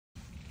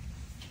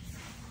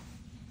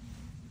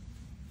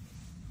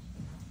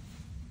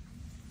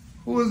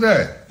Who is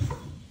that?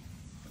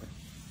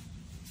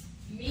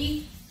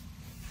 Me?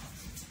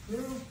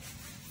 Girl,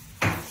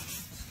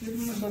 give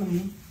me something to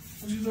me.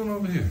 What you doing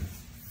over here?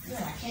 Good,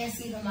 I can't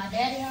see to my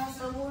daddy house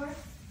no more.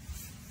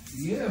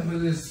 Yeah,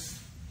 but it's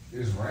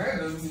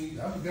random.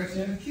 I forgot you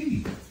had a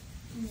key.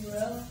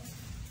 Well,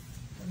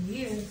 I'm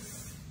here.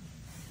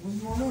 What's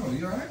going on?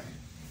 You alright?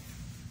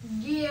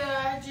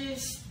 Yeah, I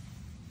just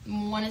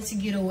wanted to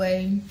get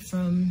away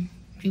from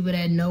people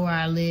that know where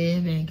I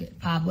live and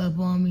pop up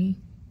on me.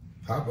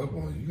 Pop up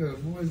on you? You got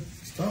a boy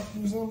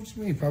stalking or something? What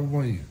you mean pop up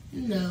on you?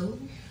 No,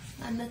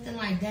 not nothing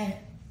like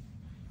that.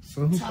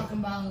 So who Talking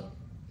about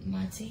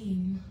my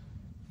team.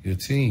 Your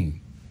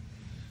team?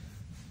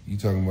 You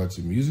talking about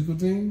your musical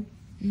team?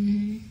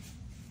 Mm-hmm.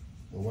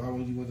 Well, why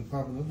would you want to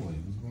pop it up on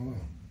you? What's going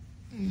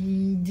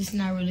on? Just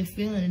not really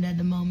feeling it at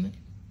the moment.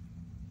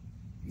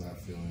 Not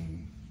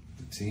feeling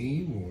the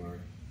team or?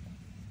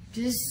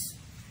 Just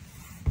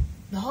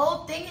the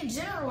whole thing in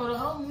general, the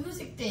whole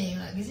music thing.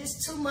 Like, it's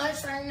just too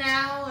much right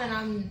now, and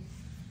I'm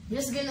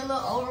just getting a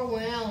little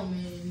overwhelmed,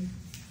 and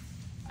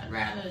I'd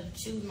rather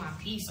choose my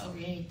peace over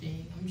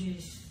anything. I'm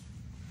just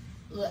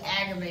a little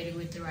aggravated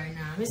with it right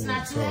now. It's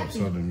not too happy.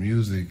 So the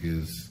music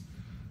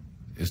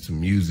it's the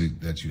music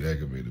that you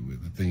aggravated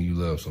with, the thing you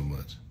love so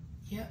much.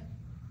 Yep.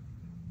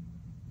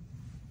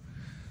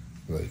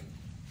 Like,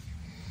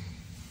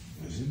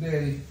 where's your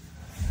daddy?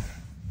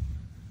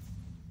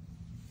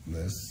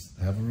 Let's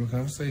have a real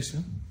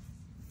conversation.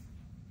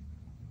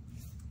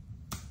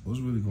 What's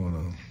really going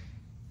on?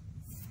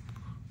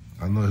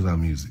 I know it's not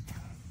music.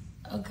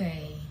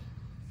 Okay.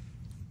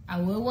 I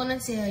will want to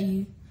tell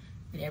you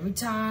that every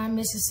time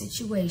it's a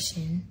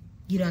situation,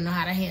 you don't know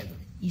how to handle it.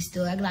 You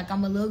still act like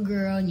I'm a little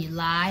girl, and you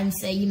lie and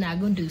say you're not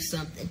going to do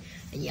something.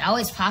 And you're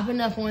always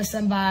popping up on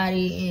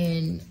somebody,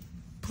 and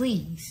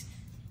please,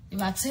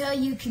 if I tell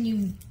you, can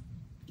you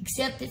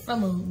accept it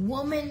from a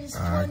woman's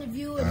point of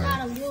view and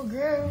not a little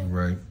girl?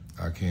 Right,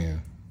 I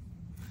can.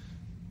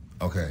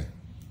 Okay,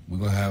 we're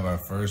going to have our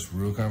first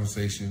real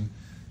conversation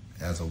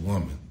as a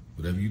woman.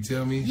 Whatever you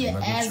tell me, yeah,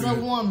 as a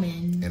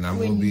woman. And I'm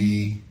going to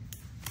be,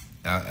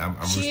 I'm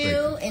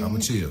chill I'm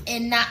going to chill.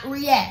 And not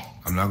react.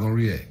 I'm not going to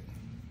react.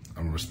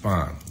 I'm going to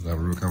respond. We'll have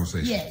a real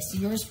conversation. Yes,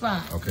 you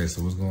respond. Okay,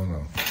 so what's going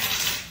on?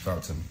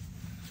 Talk to me.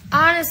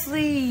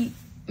 Honestly,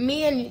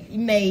 me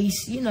and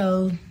Mace, you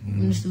know,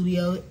 in the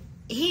studio,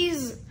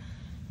 he's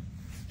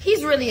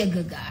really a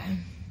good guy.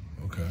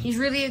 Okay. He's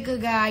really a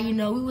good guy. You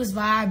know, we was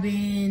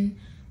vibing.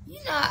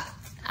 You know,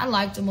 I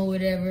liked him or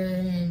whatever,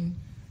 and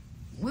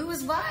we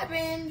was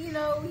vibing. You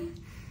know,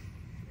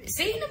 it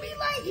seemed to be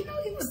like, you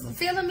know, he was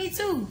feeling me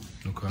too.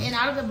 Okay. And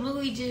out of the blue,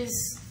 he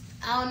just,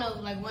 I don't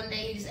know, like one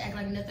day he just act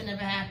like nothing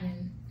ever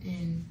happened,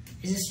 and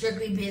it's just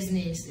strictly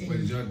business. And wait,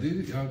 y'all did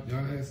it?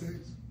 Y'all had sex?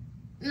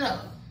 no,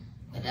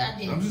 but I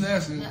didn't. I'm just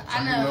asking.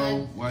 I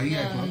know why he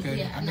acting. Okay.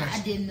 Yeah, I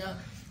didn't know.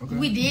 Okay.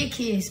 We did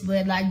kiss,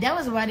 but like that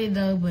was about it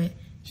though. But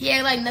he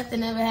act like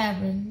nothing ever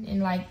happened,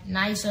 and like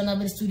now he's showing up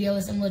in the studio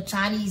with some little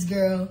Chinese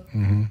girl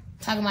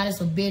talking about it's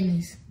for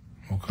business.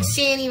 Okay.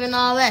 She ain't even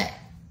all that.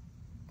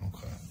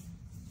 Okay.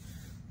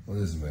 Well,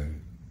 listen, baby.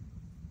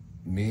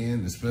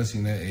 Men, especially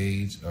in that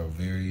age, are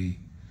we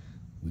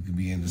can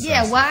be indecisive.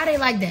 Yeah, why are they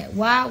like that?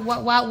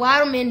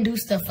 Why do men do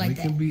stuff like that?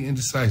 They can be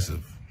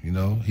indecisive. You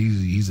know,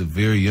 he's a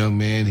very young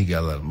man. He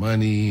got a lot of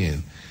money,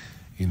 and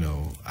you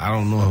know, I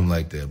don't know him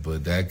like that,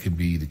 but that could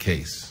be the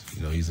case.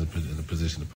 You know, he's in a position to